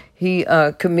Absalom. He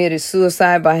committed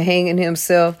suicide by hanging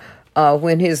himself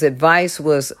when his advice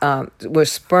was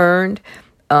spurned.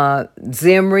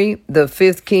 Zimri, the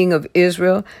 5th king of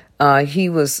Israel,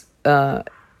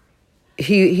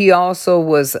 he also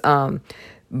was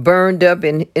burned up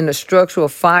in a structural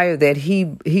fire that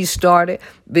he started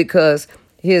because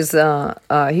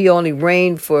he only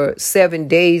reigned for 7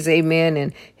 days, amen,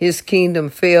 and his kingdom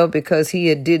fell because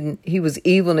he was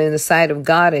evil in the sight of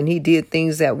God, and he did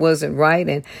things that wasn't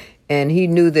right, and he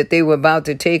knew that they were about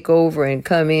to take over and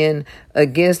come in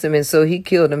against him, and so he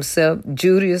killed himself.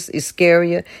 Judas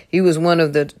Iscariot, he was one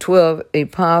of the 12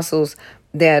 apostles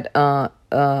that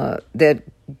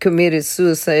committed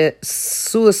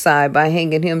suicide by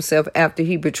hanging himself after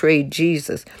he betrayed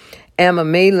Jesus.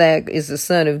 Amalek is the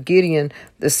son of Gideon,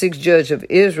 the 6th judge of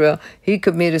Israel. He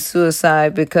committed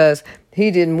suicide because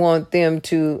he didn't want them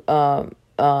he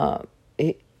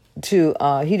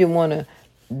didn't want to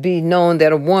be known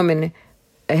that a woman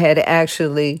had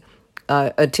actually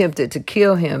attempted to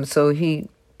kill him. So he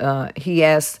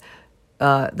asked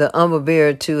the armor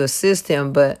bearer to assist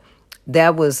him, but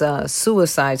that was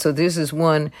suicide. So this is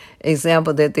one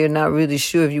example that they're not really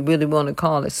sure if you really want to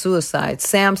call it suicide.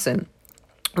 Samson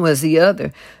was the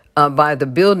other, by the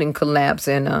building collapse.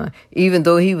 And even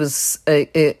though he was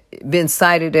been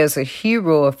cited as a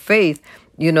hero of faith,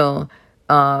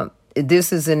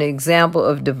 this is an example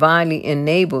of divinely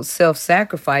enabled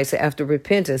self-sacrifice after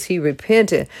repentance. He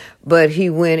repented, but he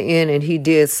went in and he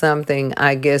did something.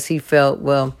 I guess he felt,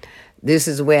 well, this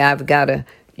is where I've got to,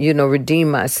 redeem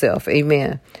myself.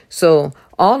 Amen. So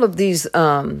all of these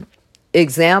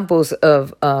examples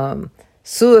of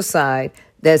suicide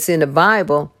that's in the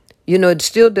Bible, it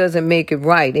still doesn't make it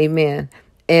right. Amen.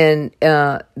 And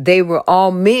they were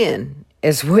all men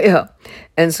as well.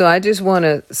 And so I just want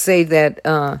to say that,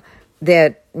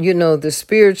 the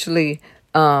spiritually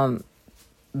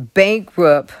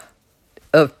bankrupt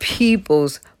of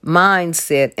people's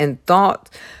mindset and thought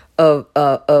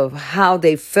of how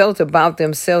they felt about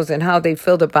themselves and how they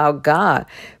felt about God.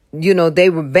 They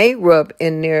were bankrupt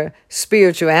in their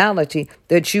spirituality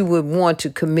that you would want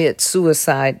to commit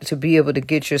suicide to be able to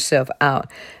get yourself out.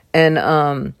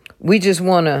 And we just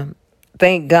want to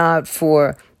thank God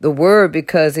for the word,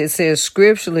 because it says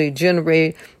scripturally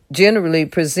generally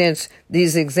presents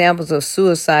these examples of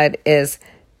suicide as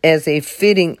a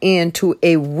fitting end to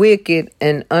a wicked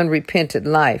and unrepentant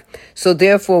life. So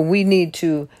therefore, we need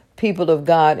to, people of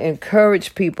God,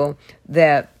 encourage people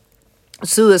that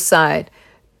suicide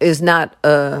is not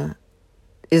the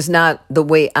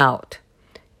way out.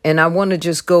 And I want to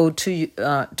just go to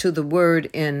the word,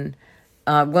 and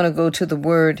I'm going to go to the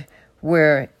word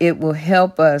where it will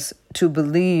help us to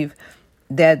believe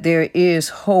that there is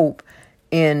hope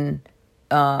in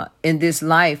in this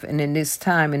life and in this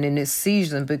time and in this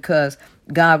season, because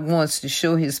God wants to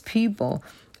show his people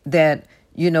that,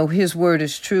 his word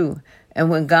is true. And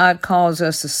when God calls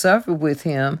us to suffer with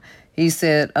him, he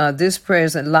said, this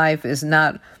present life is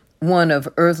not one of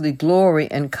earthly glory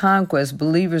and conquest.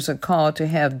 Believers are called to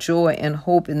have joy and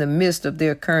hope in the midst of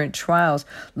their current trials,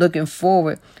 looking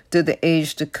forward to the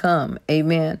age to come.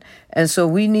 Amen. And so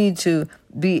we need to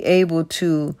be able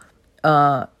to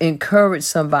encourage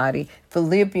somebody.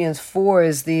 Philippians 4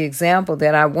 is the example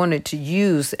that I wanted to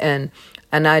use, and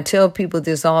I tell people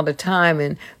this all the time,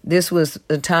 and this was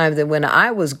the time that when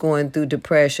I was going through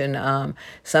depression,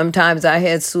 sometimes I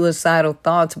had suicidal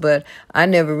thoughts, but I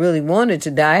never really wanted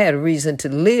to die. I had a reason to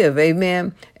live,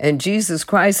 amen? And Jesus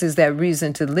Christ is that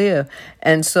reason to live.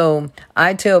 And so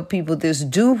I tell people this: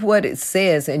 do what it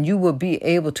says, and you will be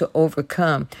able to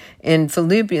overcome. In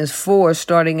Philippians 4,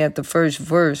 starting at the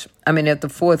at the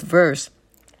fourth verse,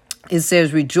 it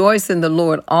says, rejoice in the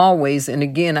Lord always. And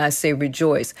again, I say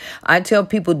rejoice. I tell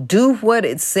people, do what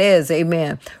it says.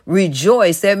 Amen.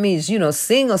 Rejoice. That means,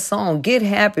 sing a song, get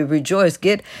happy, rejoice,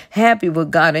 get happy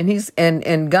with God.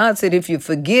 And God said, if you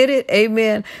forget it,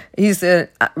 amen. He said,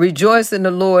 rejoice in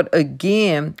the Lord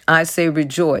again. I say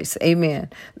rejoice.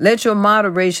 Amen. Let your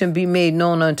moderation be made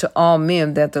known unto all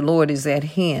men that the Lord is at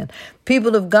hand.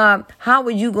 People of God, how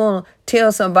are you going to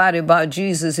tell somebody about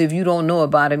Jesus if you don't know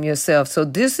about him yourself? So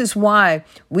this is why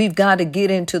we've got to get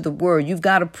into the word. You've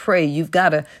got to pray. You've got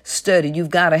to study.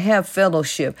 You've got to have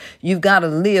fellowship. You've got to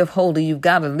live holy. You've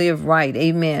got to live right.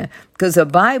 Amen. Because the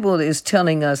Bible is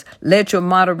telling us, let your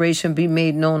moderation be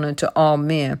made known unto all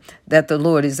men that the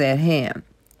Lord is at hand.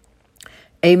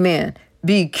 Amen.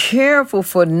 Be careful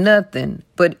for nothing,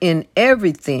 but in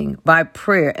everything by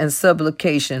prayer and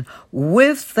supplication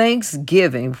with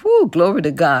thanksgiving. Woo, glory to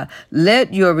God.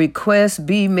 Let your requests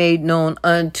be made known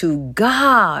unto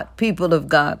God, people of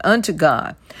God, unto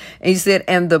God. And he said,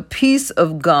 and the peace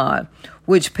of God,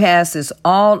 which passes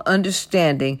all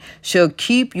understanding, shall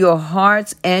keep your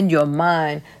hearts and your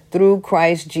mind through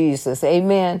Christ Jesus.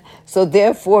 Amen. So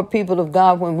therefore, people of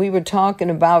God, when we were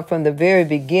talking about from the very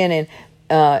beginning,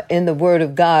 in the word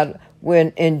of God,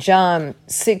 when in John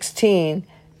 16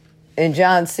 and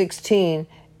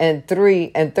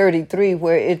 3 and 33,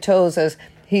 where it tells us,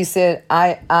 he said,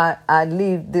 I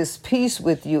leave this peace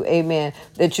with you, amen,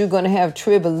 that you're going to have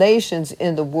tribulations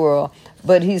in the world.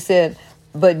 But he said,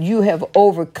 but you have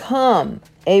overcome,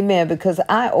 amen, because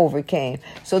I overcame.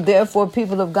 So therefore,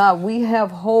 people of God, we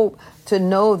have hope to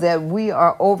know that we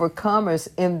are overcomers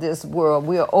in this world.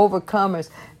 We are overcomers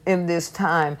in this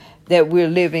time that we're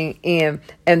living in.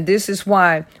 And this is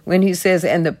why when he says,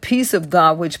 and the peace of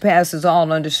God, which passes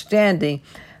all understanding,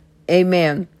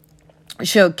 amen,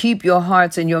 shall keep your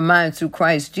hearts and your minds through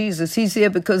Christ Jesus. He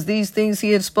said, because these things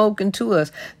he had spoken to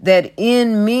us, that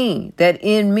in me,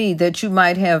 that you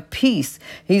might have peace.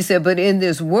 He said, but in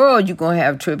this world, you're going to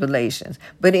have tribulations,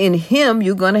 but in him,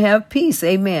 you're going to have peace.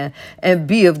 Amen. And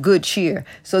be of good cheer.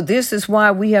 So this is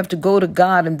why we have to go to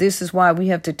God. And this is why we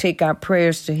have to take our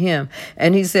prayers to him.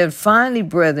 And he said, finally,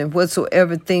 brethren,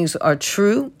 whatsoever things are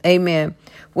true, amen,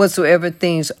 whatsoever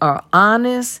things are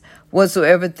honest,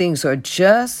 whatsoever things are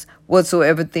just,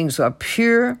 whatsoever things are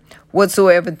pure,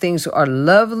 whatsoever things are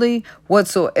lovely,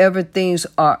 whatsoever things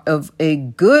are of a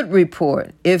good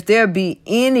report, if there be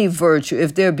any virtue,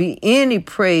 if there be any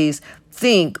praise,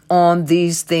 think on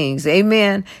these things.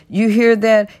 Amen. You hear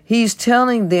that? He's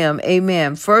telling them,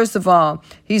 amen. First of all,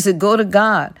 he said, go to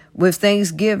God with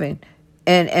thanksgiving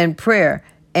and prayer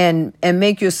and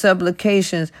make your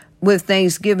supplications with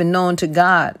thanksgiving known to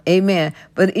God. Amen.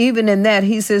 But even in that,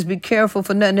 he says, be careful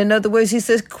for nothing. In other words, he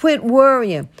says, quit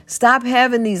worrying. Stop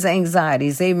having these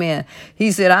anxieties. Amen.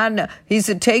 He said, he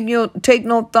said, take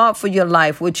no thought for your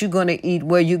life, what you're going to eat,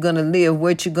 where you're going to live,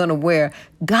 what you're going to wear.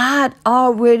 God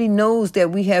already knows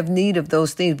that we have need of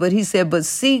those things. But he said, but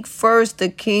seek first the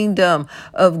kingdom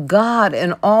of God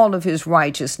and all of his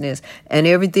righteousness, and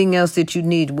everything else that you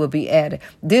need will be added.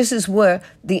 This is where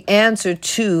the answer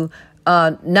to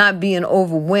not being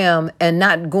overwhelmed and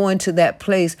not going to that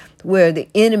place where the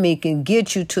enemy can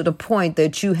get you to the point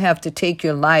that you have to take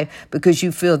your life because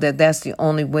you feel that that's the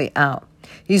only way out.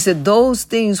 He said, those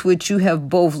things which you have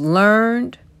both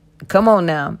learned, come on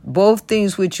now, both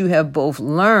things which you have both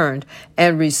learned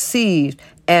and received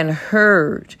and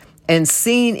heard and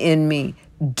seen in me,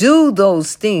 do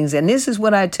those things. And this is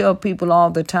what I tell people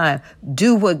all the time.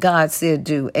 Do what God said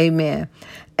do. Amen.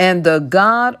 And the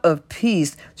God of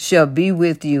peace shall be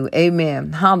with you.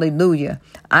 Amen. Hallelujah.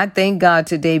 I thank God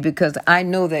today because I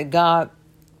know that God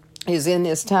is in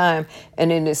this time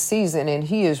and in this season, and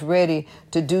he is ready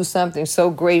to do something so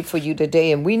great for you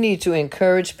today. And we need to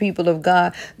encourage people of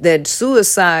God that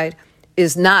suicide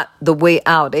is not the way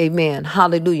out. Amen.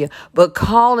 Hallelujah. But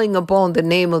calling upon the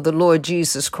name of the Lord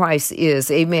Jesus Christ is.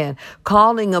 Amen.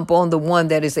 Calling upon the one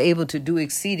that is able to do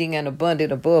exceeding and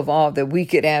abundant above all that we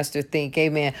could ask or think.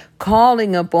 Amen.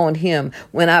 Calling upon him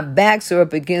when our backs are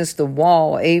up against the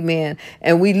wall. Amen.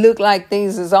 And we look like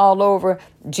things is all over.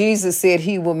 Jesus said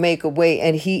he will make a way,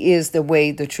 and he is the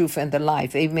way, the truth, and the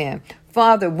life. Amen.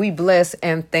 Father, we bless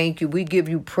and thank you. We give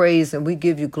you praise and we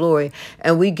give you glory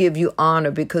and we give you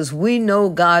honor, because we know,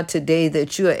 God, today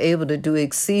that you are able to do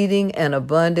exceeding and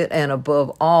abundant and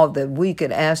above all that we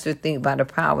could ask or think by the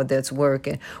power that's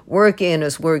working. Work in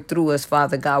us, work through us,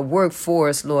 Father God. Work for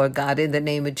us, Lord God, in the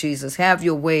name of Jesus. Have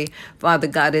your way, Father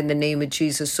God, in the name of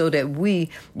Jesus, so that we,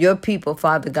 your people,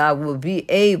 Father God, will be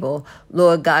able,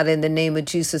 Lord God, in the name of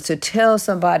Jesus, to tell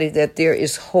somebody that there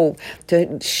is hope,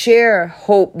 to share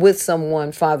hope with someone,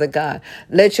 Father God.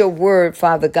 Let your word,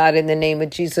 Father God, in the name of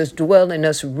Jesus, dwell in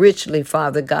us richly,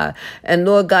 Father God. And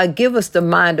Lord God, give us the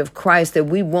mind of Christ, that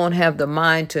we won't have the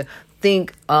mind to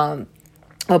think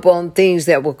upon things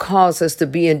that will cause us to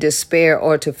be in despair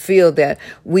or to feel that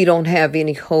we don't have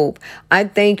any hope. I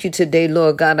thank you today,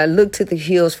 Lord God. I look to the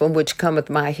hills from which cometh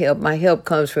my help. My help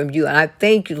comes from you. And I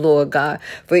thank you, Lord God,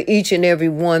 for each and every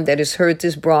one that has heard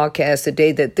this broadcast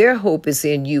today, that their hope is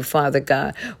in you, Father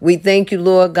God. We thank you,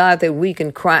 Lord God, that we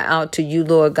can cry out to you,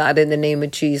 Lord God, in the name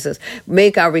of Jesus.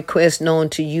 Make our request known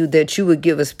to you, that you would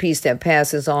give us peace that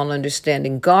passes all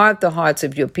understanding. Guard the hearts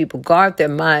of your people. Guard their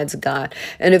minds, God.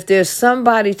 And if there's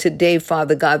somebody today,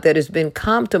 Father God, that has been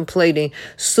contemplating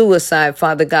suicide,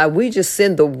 Father God, we just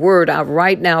send the word out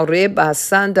right now. Reba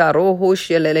sanda roho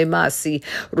shelelemasi,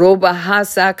 roba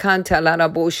hasa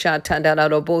kantalarabosha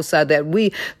tandarabosa, that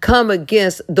we come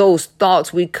against those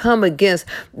thoughts. We come against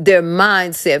their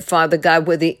mindset, Father God,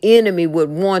 where the enemy would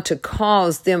want to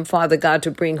cause them, Father God, to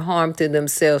bring harm to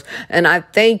themselves. And I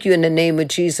thank you in the name of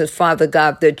Jesus, Father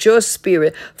God, that your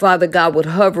spirit, Father God, would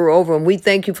hover over them. We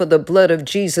thank you for the blood of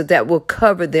Jesus that will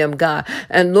cover them, God.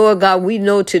 And Lord God, we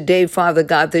know today, Father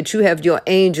God, that you have your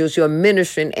angels, your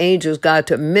ministering angels, God,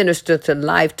 to minister to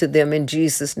life to them in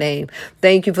Jesus' name.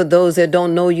 Thank you for those that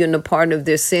don't know you in the pardon of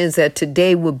their sins, that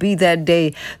today will be that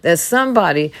day that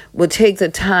somebody will take the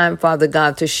time, Father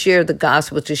God, to share the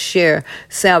gospel, to share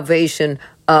salvation,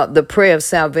 the prayer of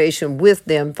salvation with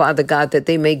them, Father God, that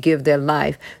they may give their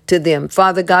life to them.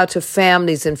 Father God, to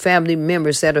families and family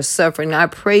members that are suffering, I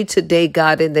pray today,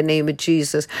 God, in the name of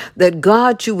Jesus, that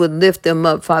God, you would lift them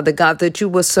up, Father God, that you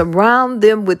will surround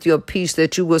them with your peace,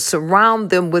 that you will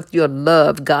surround them with your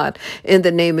love, God, in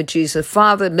the name of Jesus.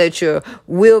 Father, let your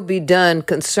will be done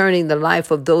concerning the life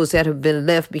of those that have been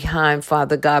left behind,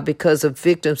 Father God, because of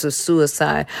victims of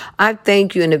suicide. I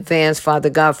thank you in advance, Father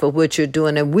God, for what you're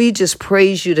doing. And we just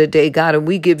praise you today, God, and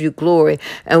we give you glory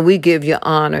and we give you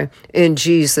honor in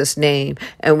Jesus' name.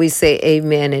 And we say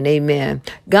amen and amen.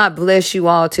 God bless you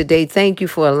all today. Thank you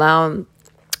for allowing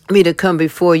me to come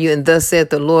before you, and thus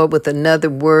saith the Lord, with another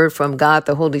word from God,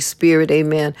 the Holy Spirit.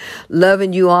 Amen.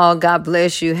 Loving you all. God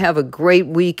bless you. Have a great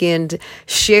weekend.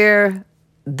 Share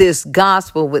this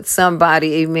gospel with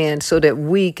somebody, amen, so that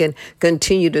we can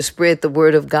continue to spread the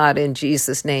word of God in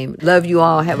Jesus' name. Love you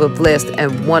all. Have a blessed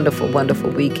and wonderful, wonderful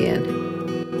weekend.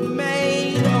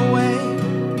 Made a way.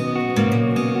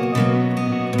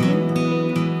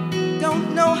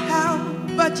 Don't know how,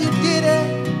 but you did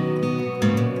it.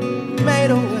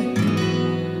 Made a way.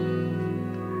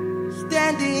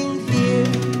 Standing here,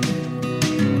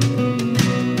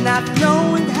 not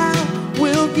knowing how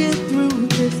we'll get through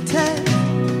this test,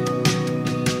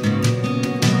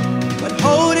 but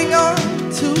holding on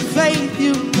to faith,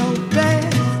 you know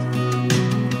best.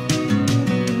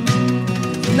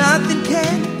 Nothing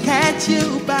can catch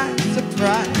you by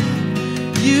surprise.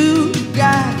 You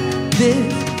got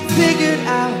this figured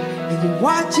out, and you're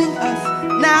watching us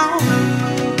now.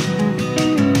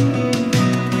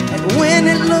 And when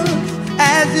it looks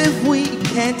as if we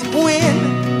can't win,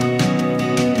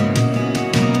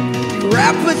 you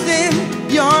wrap us in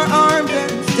your arms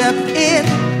and step in.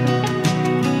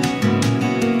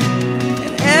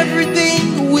 And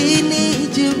everything we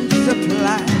need you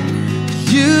supply.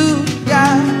 You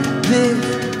got this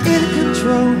in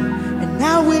control, and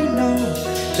now we know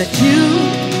that you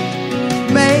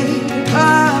made a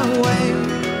way.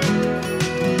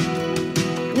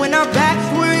 When our backs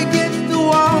were against the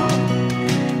wall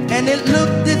and it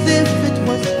looked as if it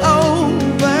was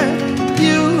over,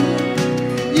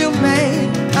 you made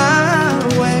a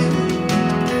way.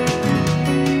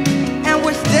 And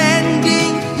we're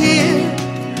standing here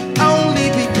only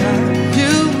because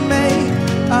you made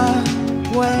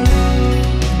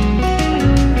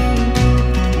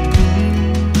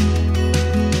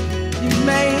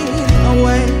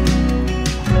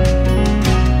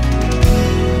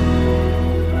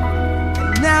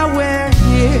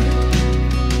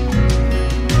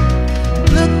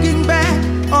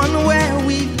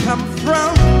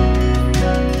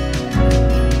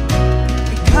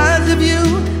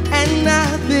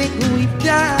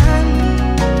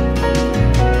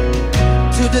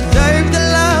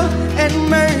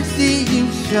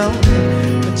show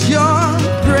me